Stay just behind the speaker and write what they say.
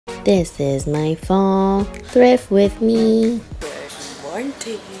This is my fall thrift with me. Good morning.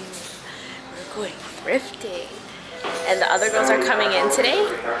 We're going thrifting. And the other girls are coming in today,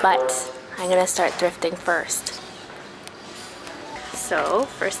 but I'm gonna start thrifting first. So,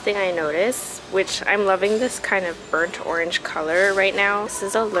 first thing I notice, which I'm loving this kind of burnt orange color right now. This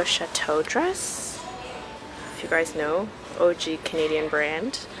is a Le-tish-a dress. If you guys know, OG Canadian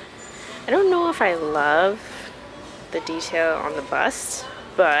brand. I don't know if I love the detail on the bust,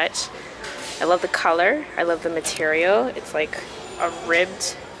 but I love the color. I love the material. It's like a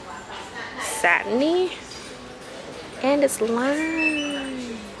ribbed satiny, and it's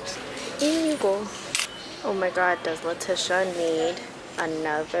lined. Eagle. Oh my god, does Letitia need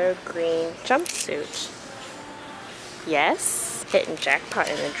another green jumpsuit? Yes. Hitting jackpot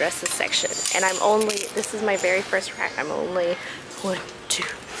in the dresses section. And I'm only, this is my very first rack. I'm only 1, 2,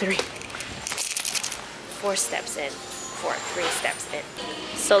 3, 4 steps in. 3 steps in.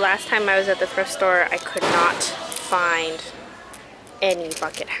 So last time I was at the thrift store, I could not find any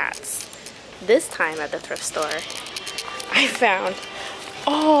bucket hats. This time at the thrift store, I found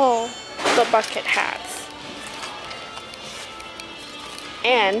all the bucket hats.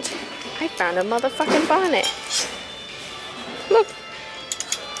 And I found a motherfucking bonnet. Look.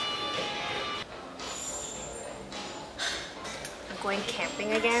 I'm going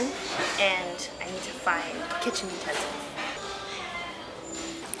camping again, and I need to find kitchen utensils.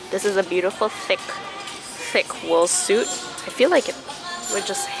 This is a beautiful thick wool suit. I feel like it would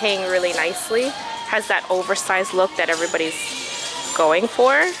just hang really nicely. Has that oversized look that everybody's going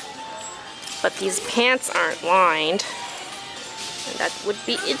for. But these pants aren't lined. And that would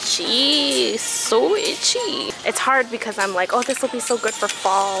be itchy. So itchy. It's hard because I'm like, oh, this will be so good for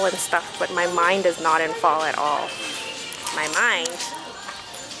fall and stuff. But my mind is not in fall at all. My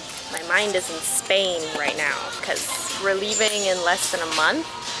mind is in Spain right now because we're leaving in less than a month.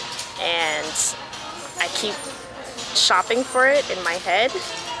 And I keep shopping for it in my head.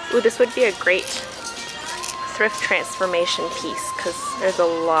 Ooh, this would be a great thrift transformation piece because there's a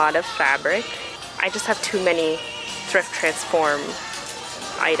lot of fabric. I just have too many thrift transform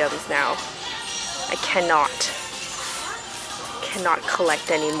items now. I cannot collect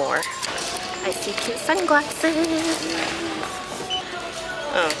anymore. I see cute sunglasses.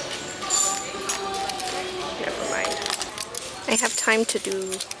 Oh, never mind. I have time to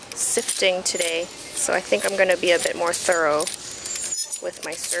do sifting today, so I think I'm gonna be a bit more thorough with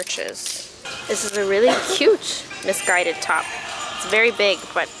my searches. This is a really cute misguided top. It's very big,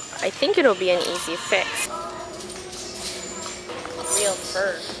 but I think it'll be an easy fix. Real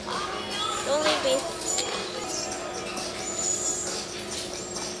fur. Don't leave me.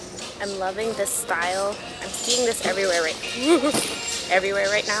 I'm loving this style. I'm seeing this everywhere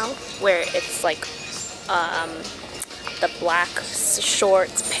right now, where it's like the black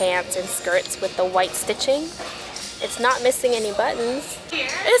shorts, pants, and skirts with the white stitching. It's not missing any buttons.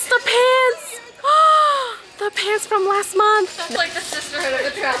 It's the pants! The pants from last month. That's like the sisterhood of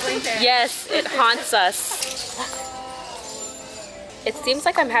the traveling pants. Yes, it haunts us. It seems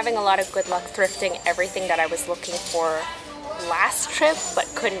like I'm having a lot of good luck thrifting everything that I was looking for last trip but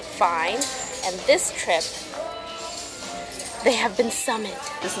couldn't find. And this trip, they have been summoned.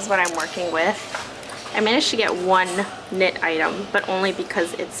 This is what I'm working with. I managed to get one knit item, but only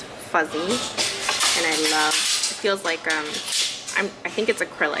because it's fuzzy. And I love, it feels like, I think it's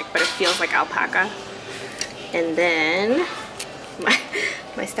acrylic, but it feels like alpaca. And then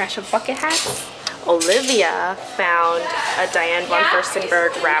my stash of bucket hats. Olivia found a Diane von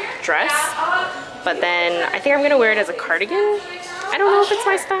Furstenberg wrapped dress, but then I think I'm gonna wear it as a cardigan. I don't know if it's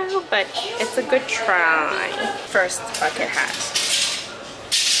my style, but it's a good try. First bucket hat.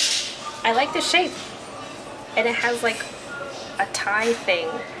 I like the shape, and it has like a tie thing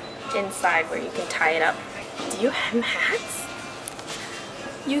inside where you can tie it up. Do you hem hats?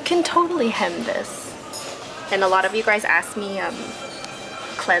 You can totally hem this. And a lot of you guys ask me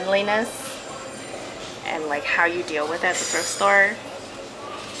cleanliness and like how you deal with it at the thrift store.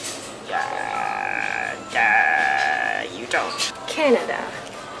 You don't. Canada.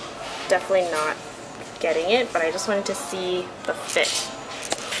 Definitely not getting it, but I just wanted to see the fit.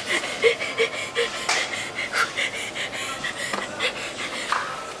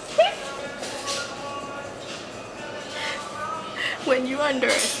 When you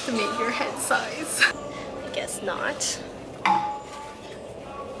underestimate your head size. I guess not.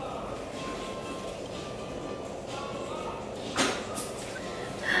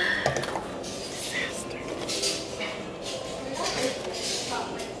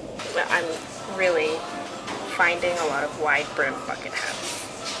 But I'm really finding a lot of wide brim bucket hats.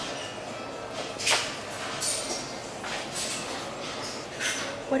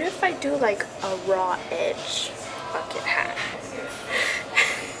 What if I do like a raw edge bucket hat?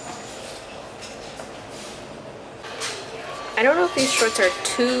 I don't know if these shorts are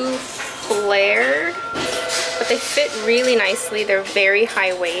too flared, but they fit really nicely. They're very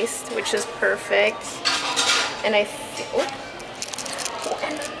high waist, which is perfect. And I feel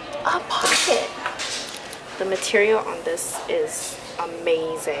and a pocket. The material on this is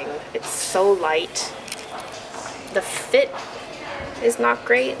amazing. It's so light. The fit is not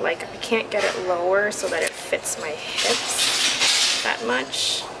great. Like, I can't get it lower so that it fits my hips that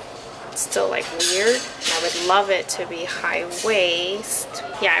much. It's still like weird. And I would love it to be high waist.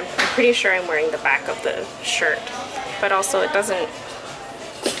 Yeah, I'm pretty sure I'm wearing the back of the shirt, but also it doesn't.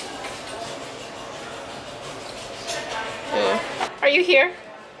 Are you here?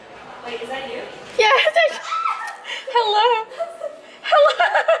 Wait, is that you? Yeah. Hello.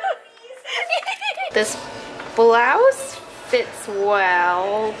 Hello. This blouse fits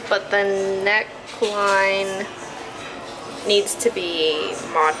well, but the neckline needs to be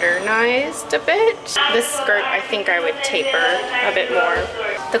modernized a bit. This skirt, I think I would taper a bit more.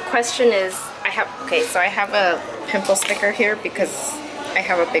 The question is, I have a pimple sticker here because I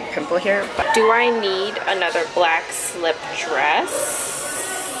have a big pimple here. But do I need another black slip dress?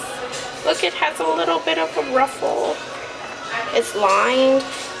 Look, it has a little bit of a ruffle. It's lined.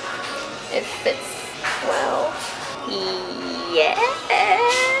 It fits well. Yeah.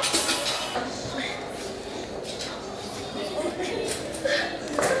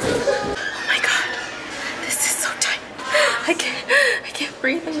 Oh my god, this is so tight. I can't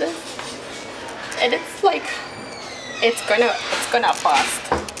breathe in this. And it's like, it's gonna bust.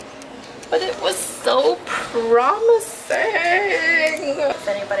 But it was so promising. If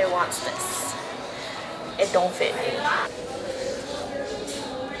anybody wants this, it don't fit me.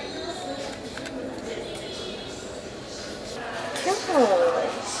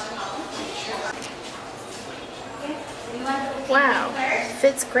 Wow,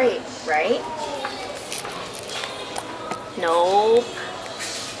 fits great, right? Nope,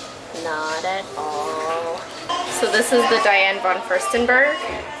 not at all. So this is the Diane von Furstenberg,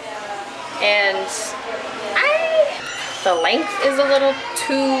 and the length is a little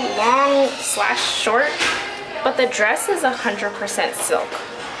too long / short, but the dress is 100% silk,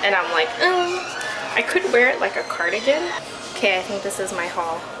 and I'm like, I could wear it like a cardigan. Okay, I think this is my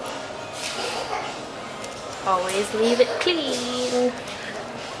haul. Always leave it clean.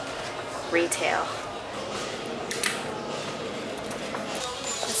 Retail.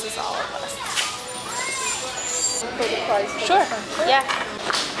 This is all of us. Sure. Yeah.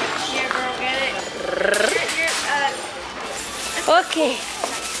 Here, girl, get it. Okay.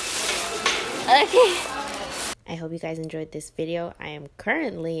 Okay. I hope you guys enjoyed this video. I am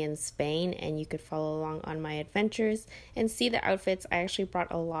currently in Spain, and you could follow along on my adventures and see the outfits. I actually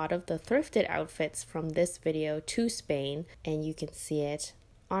brought a lot of the thrifted outfits from this video to Spain, and you can see it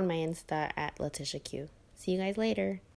on my Insta at Letitia Q. See you guys later.